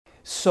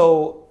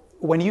So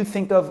when you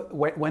think of,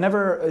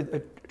 whenever a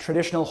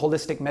traditional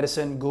holistic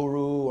medicine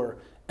guru or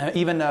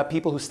even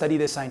people who study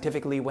this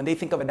scientifically, when they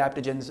think of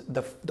adaptogens,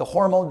 the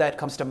hormone that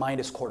comes to mind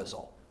is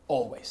cortisol.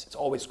 Always. It's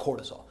always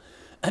cortisol.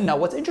 And now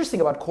what's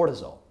interesting about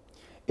cortisol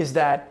is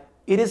that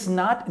it is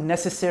not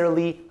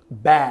necessarily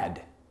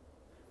bad.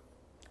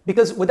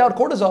 Because without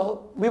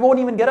cortisol, we won't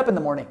even get up in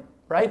the morning,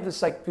 right?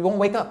 It's like we won't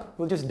wake up.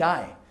 We'll just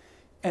die.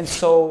 And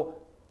so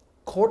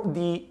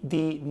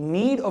the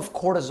need of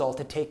cortisol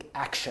to take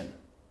action,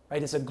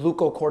 right? It's a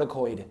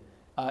glucocorticoid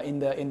in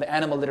the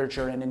animal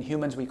literature, and in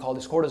humans we call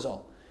this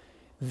cortisol.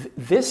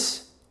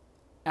 This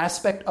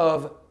aspect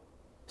of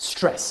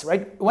stress,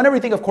 right? Whenever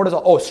you think of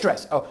cortisol, oh,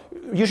 stress. Oh,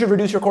 you should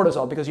reduce your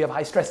cortisol because you have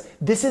high stress.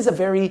 This is a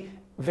very,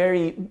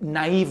 very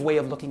naive way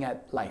of looking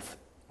at life,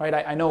 right?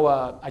 I know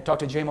I talked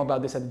to JMO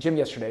about this at the gym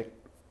yesterday.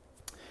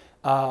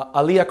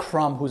 Alia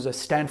Crum, who's a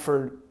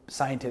Stanford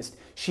scientist,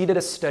 she did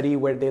a study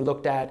where they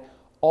looked at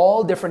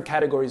all different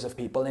categories of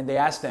people and they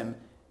asked them,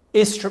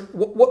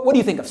 what do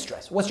you think of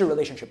stress? What's your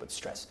relationship with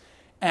stress?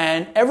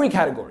 And every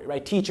category,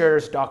 right?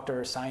 Teachers,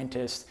 doctors,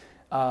 scientists,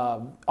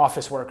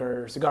 office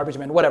workers, garbage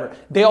men, whatever.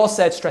 They all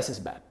said stress is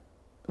bad.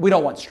 We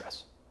don't want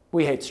stress.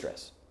 We hate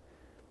stress.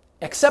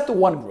 Except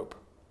one group,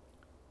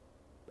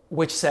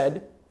 which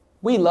said,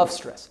 we love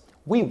stress.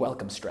 We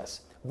welcome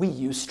stress. We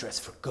use stress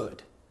for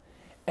good.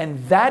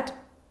 And that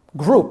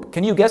group,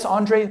 can you guess,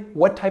 Andre,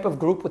 what type of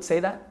group would say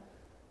that?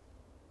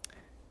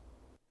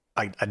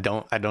 I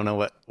don't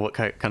know what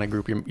kind of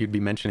group you'd be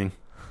mentioning.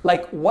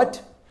 Like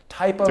what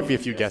type of... Took me a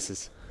few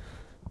guesses.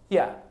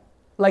 Yeah.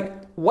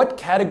 Like what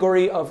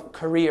category of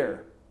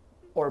career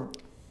or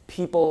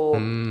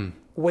people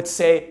would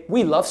say,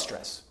 we love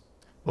stress?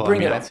 Well,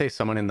 I'd say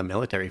someone in the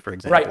military, for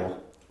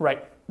example.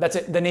 Right. That's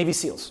it. The Navy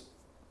SEALs.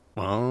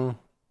 Oh.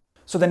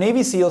 So the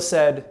Navy SEALs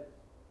said,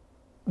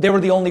 they were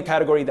the only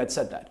category that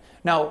said that.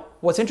 Now,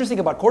 what's interesting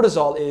about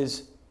cortisol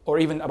is, or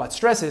even about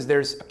stress is,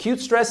 there's acute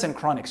stress and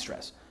chronic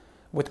stress.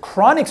 With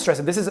chronic stress,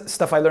 and this is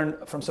stuff I learned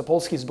from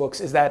Sapolsky's books,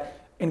 is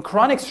that in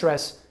chronic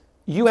stress,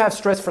 you have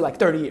stress for like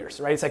 30 years,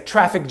 right? It's like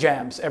traffic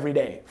jams every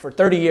day for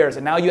 30 years,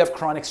 and now you have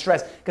chronic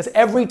stress because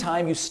every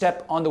time you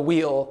step on the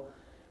wheel,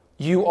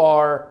 you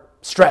are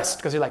stressed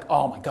because you're like,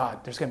 oh my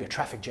God, there's going to be a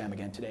traffic jam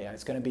again today.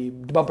 It's going to be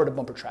bumper to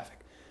bumper traffic.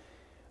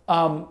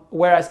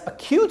 Whereas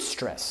acute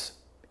stress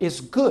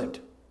is good.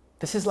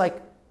 This is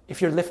like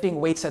if you're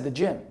lifting weights at the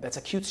gym, that's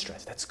acute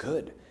stress. That's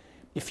good.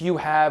 If you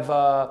have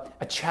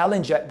a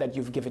challenge that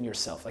you've given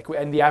yourself, like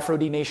in the Afro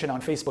D Nation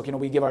on Facebook,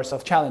 we give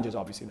ourselves challenges,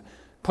 obviously,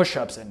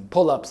 push-ups and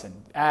pull-ups and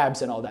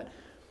abs and all that.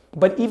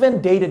 But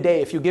even day to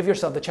day, if you give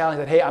yourself the challenge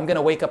that, hey, I'm going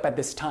to wake up at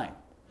this time,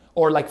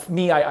 or like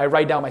me, I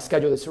write down my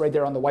schedule. It's right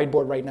there on the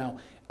whiteboard right now.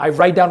 I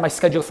write down my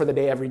schedule for the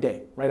day every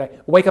day, right? I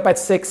wake up at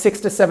 6 to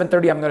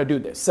 7:30, I'm going to do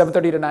this.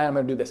 7:30 to 9, I'm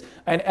going to do this.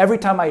 And every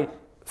time I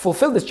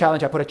fulfill this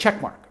challenge, I put a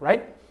check mark,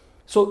 right?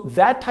 So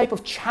that type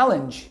of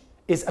challenge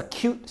is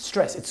acute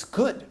stress. It's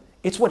good.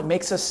 It's what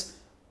makes us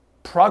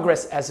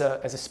progress as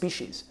a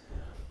species.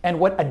 And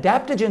what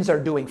adaptogens are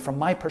doing, from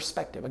my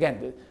perspective,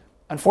 again,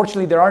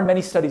 unfortunately, there aren't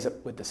many studies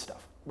with this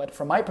stuff. But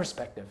from my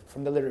perspective,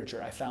 from the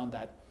literature, I found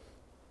that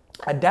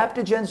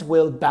adaptogens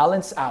will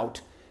balance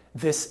out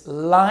this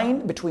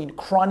line between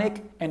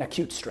chronic and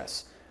acute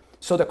stress.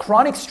 So the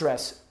chronic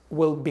stress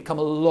will become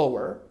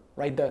lower,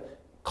 right? The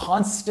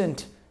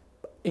constant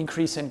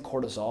increase in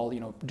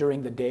cortisol,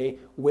 during the day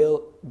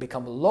will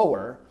become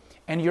lower,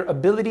 and your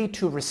ability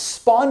to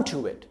respond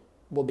to it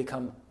will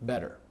become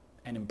better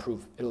and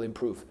improve. It'll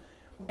improve.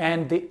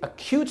 And the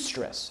acute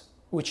stress,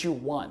 which you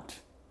want,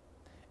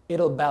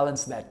 it'll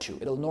balance that too.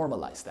 It'll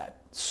normalize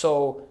that.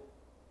 So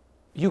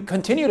you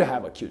continue to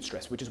have acute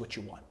stress, which is what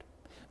you want.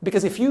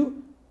 Because if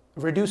you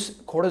reduce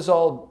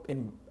cortisol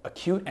in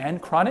acute and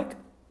chronic,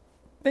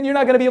 then you're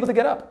not going to be able to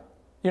get up.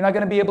 You're not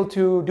going to be able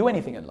to do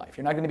anything in life.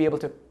 You're not going to be able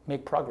to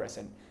make progress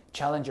and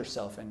challenge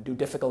yourself and do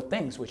difficult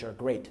things, which are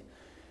great.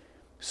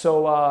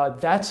 So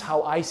that's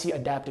how I see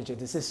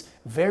adaptogens. It's this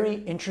very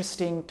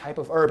interesting type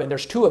of herb. And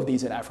there's two of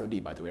these in Afro-D,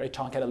 by the way, right?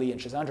 Tonkat Ali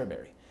and Schisandra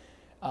berry.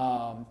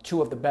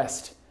 Two of the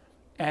best.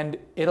 And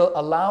it'll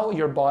allow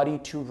your body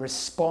to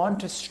respond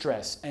to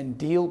stress and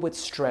deal with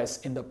stress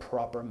in the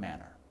proper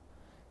manner.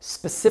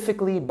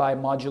 Specifically by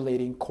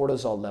modulating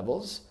cortisol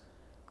levels,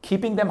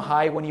 keeping them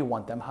high when you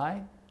want them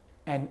high,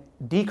 and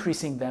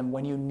decreasing them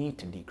when you need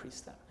to decrease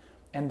them.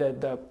 And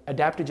the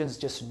adaptogens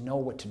just know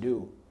what to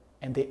do.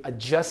 And they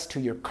adjust to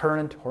your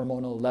current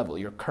hormonal level,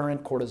 your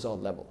current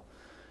cortisol level,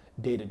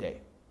 day to day.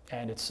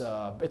 And it's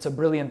a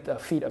brilliant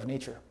feat of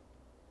nature.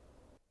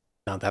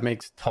 No, that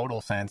makes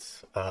total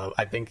sense.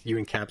 I think you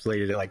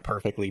encapsulated it like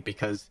perfectly,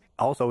 because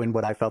also in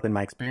what I felt in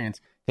my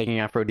experience, taking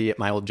Afro-D at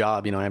my old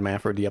job, I had my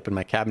Afro-D up in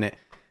my cabinet,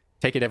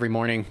 take it every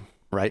morning,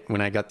 right?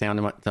 When I got down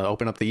to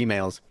open up the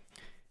emails.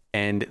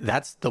 And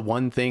that's the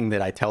one thing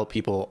that I tell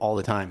people all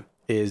the time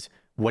is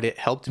what it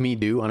helped me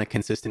do on a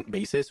consistent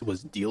basis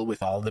was deal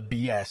with all the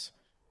BS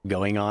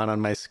going on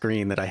my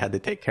screen that I had to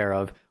take care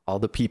of, all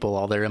the people,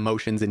 all their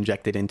emotions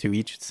injected into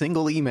each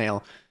single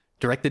email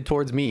directed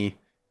towards me,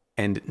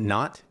 and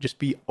not just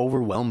be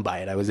overwhelmed by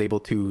it. I was able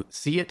to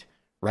see it,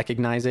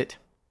 recognize it.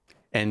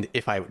 And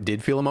if I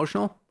did feel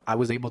emotional, I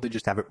was able to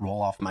just have it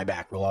roll off my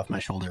back, roll off my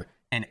shoulder,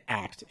 and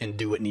act and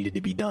do what needed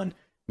to be done.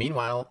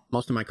 Meanwhile,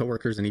 most of my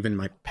coworkers and even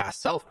my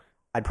past self,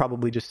 I'd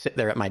probably just sit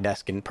there at my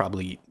desk and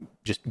probably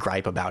just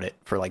gripe about it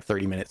for like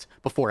 30 minutes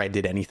before I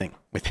did anything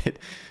with it.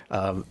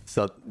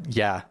 So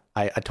yeah,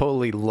 I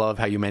totally love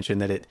how you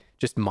mentioned that it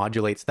just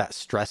modulates that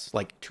stress,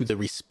 like to the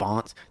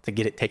response to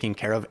get it taken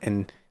care of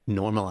and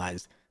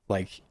normalized.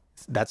 Like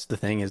that's the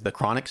thing, is the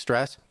chronic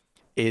stress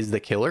is the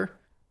killer.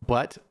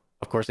 But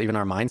of course, even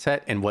our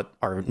mindset and what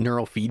our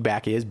neural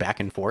feedback is back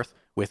and forth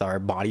with our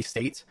body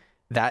states,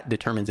 that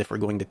determines if we're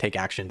going to take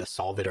action to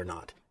solve it or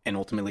not, and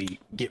ultimately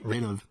get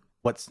rid of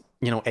what's,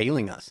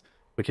 ailing us,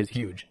 which is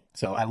huge.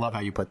 So I love how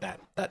you put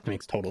that. That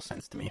makes total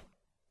sense to me.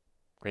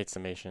 Great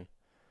summation.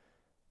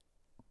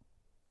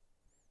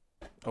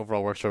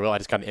 Overall works so well. I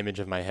just got an image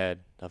of my head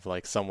of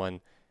like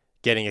someone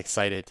getting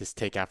excited to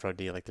take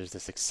Aphro-D. Like there's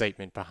this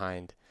excitement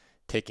behind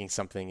taking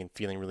something and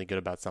feeling really good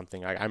about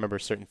something. I remember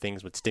certain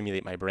things would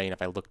stimulate my brain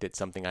if I looked at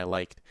something I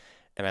liked,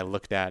 and I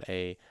looked at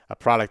a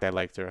product I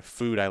liked, or a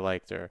food I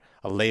liked, or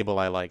a label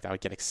I liked. I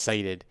would get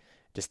excited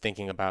just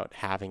thinking about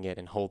having it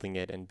and holding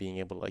it and being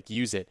able to like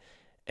use it.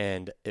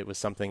 And it was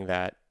something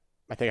that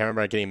I think I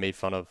remember getting made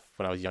fun of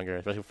when I was younger,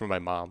 especially from my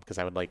mom, because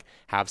I would like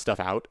have stuff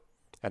out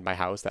at my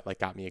house that like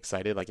got me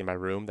excited, like in my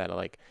room, that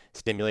like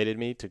stimulated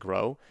me to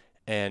grow.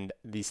 And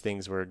these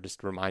things were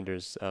just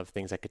reminders of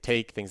things I could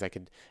take, things I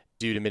could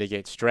do to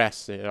mitigate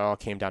stress. It all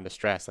came down to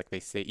stress. Like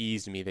they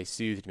eased me, they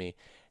soothed me.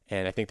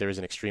 And I think there is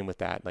an extreme with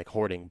that, like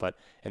hoarding. But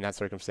in that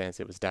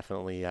circumstance, it was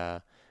definitely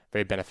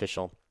very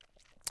beneficial.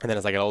 And then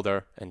as I got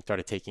older and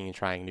started taking and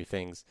trying new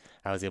things,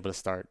 I was able to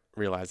start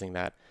realizing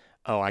that,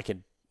 I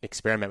could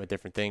experiment with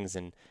different things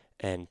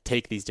and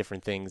take these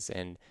different things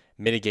and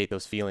mitigate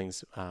those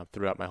feelings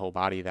throughout my whole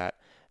body that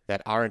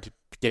aren't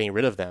getting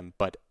rid of them,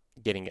 but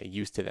getting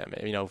used to them.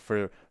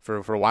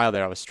 For a while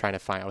there, I was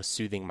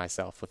soothing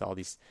myself with all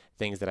these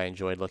things that I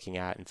enjoyed looking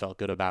at and felt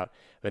good about.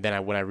 But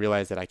then when I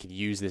realized that I could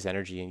use this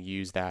energy and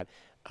use that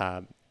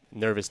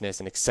nervousness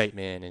and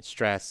excitement and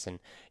stress and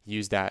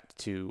use that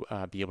to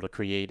be able to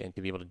create and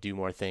to be able to do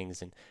more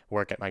things and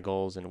work at my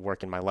goals and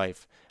work in my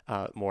life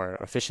more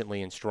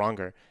efficiently and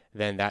stronger,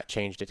 then that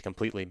changed it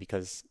completely,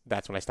 because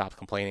that's when I stopped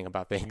complaining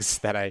about things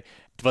that I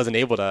wasn't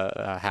able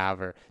to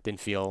have or didn't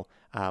feel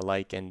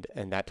like, and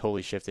that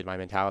totally shifted my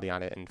mentality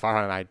on it. And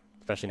Farhan and I,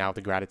 especially now with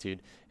the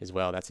gratitude as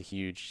well, that's a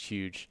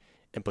huge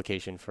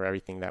implication for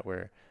everything that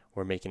we're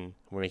making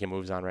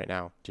moves on right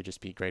now, to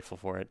just be grateful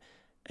for it.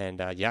 And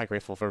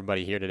grateful for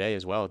everybody here today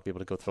as well, to be able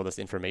to go through this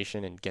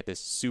information and get this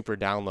super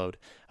download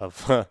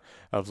of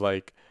of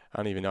like, I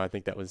don't even know, I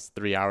think that was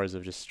 3 hours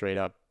of just straight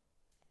up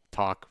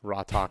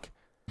raw dog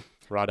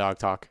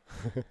talk.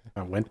 It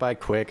went by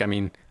quick. I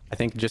mean, I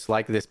think just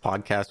like this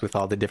podcast with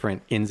all the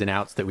different ins and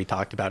outs that we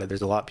talked about,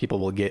 there's a lot people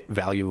will get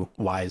value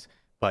wise,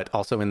 but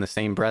also in the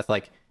same breath,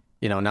 like,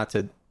 not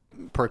to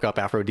perk up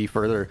Aphro-D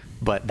further,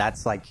 but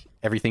that's like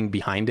everything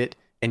behind it.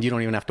 And you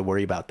don't even have to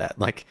worry about that.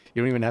 Like,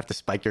 you don't even have to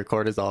spike your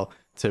cortisol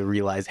to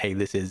realize, hey,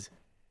 this is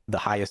the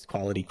highest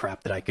quality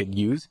crap that I could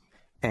use.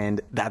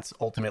 And that's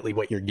ultimately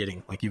what you're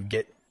getting. Like, you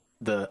get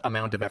the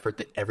amount of effort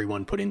that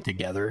everyone put in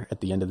together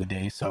at the end of the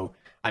day. So,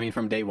 I mean,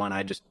 from day one,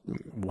 I just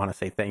want to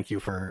say thank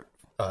you to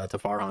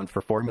Farhan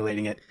for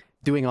formulating it,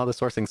 doing all the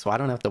sourcing, so I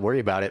don't have to worry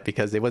about it,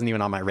 because it wasn't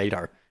even on my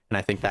radar. And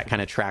I think that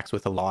kind of tracks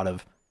with a lot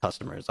of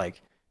customers.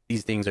 Like,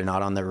 these things are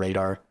not on their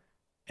radar.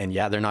 And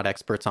yeah, they're not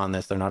experts on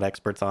this. They're not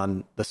experts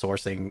on the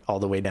sourcing all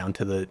the way down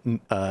to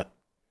the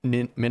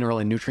mineral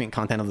and nutrient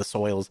content of the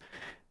soils.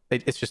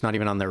 It's just not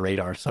even on their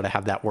radar. So to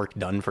have that work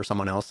done for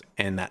someone else,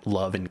 and that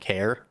love and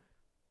care,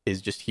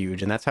 is just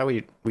huge. And that's how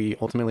we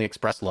ultimately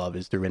express love,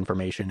 is through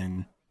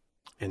information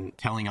and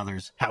telling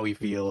others how we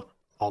feel,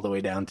 all the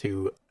way down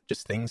to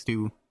just things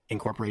to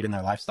incorporate in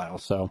their lifestyle.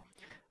 So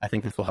I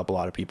think this will help a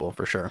lot of people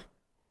for sure.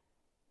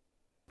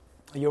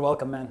 You're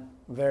welcome, man.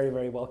 Very,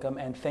 very welcome.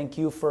 And thank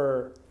you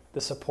for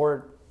the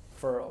support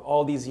for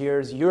all these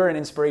years. You're an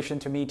inspiration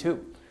to me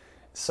too.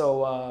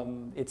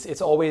 So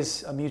it's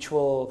always a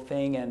mutual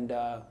thing. And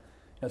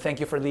thank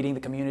you for leading the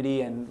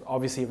community, and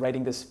obviously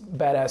writing this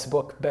badass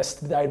book,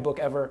 best diet book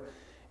ever,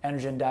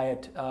 Androgen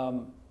Diet.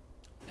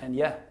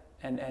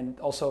 And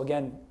also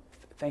again,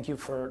 thank you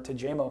to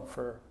JMO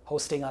for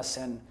hosting us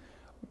and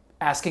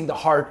asking the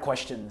hard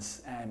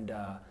questions. And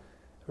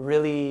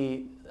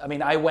really, I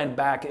mean, I went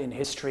back in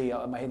history,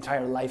 my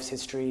entire life's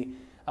history.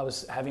 I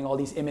was having all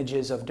these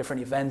images of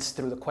different events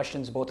through the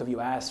questions both of you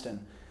asked.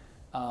 And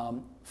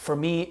for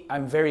me,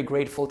 I'm very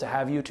grateful to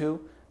have you two,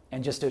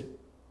 and just to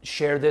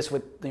share this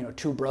with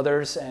two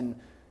brothers. And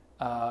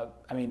I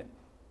mean,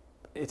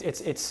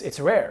 it's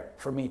rare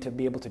for me to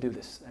be able to do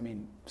this. I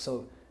mean,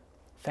 so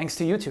thanks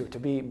to you two to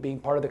being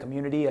part of the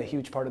community, a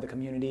huge part of the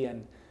community,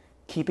 and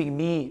keeping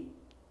me,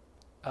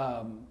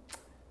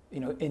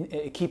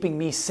 keeping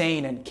me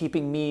sane and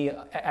keeping me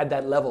at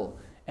that level,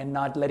 and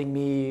not letting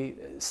me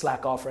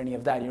slack off or any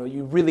of that.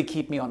 You really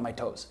keep me on my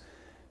toes.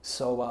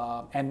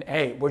 So, and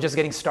hey, we're just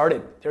getting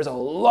started. There's a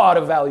lot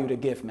of value to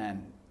give,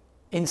 man.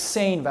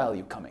 Insane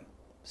value coming.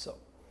 So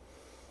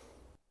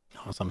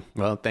Awesome.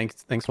 Well,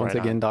 thanks once Right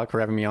on. again, Doc, for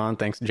having me on.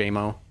 Thanks,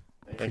 JMO.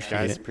 Thanks, Appreciate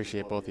guys. it.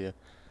 Appreciate both of you.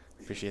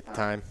 Appreciate the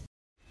time.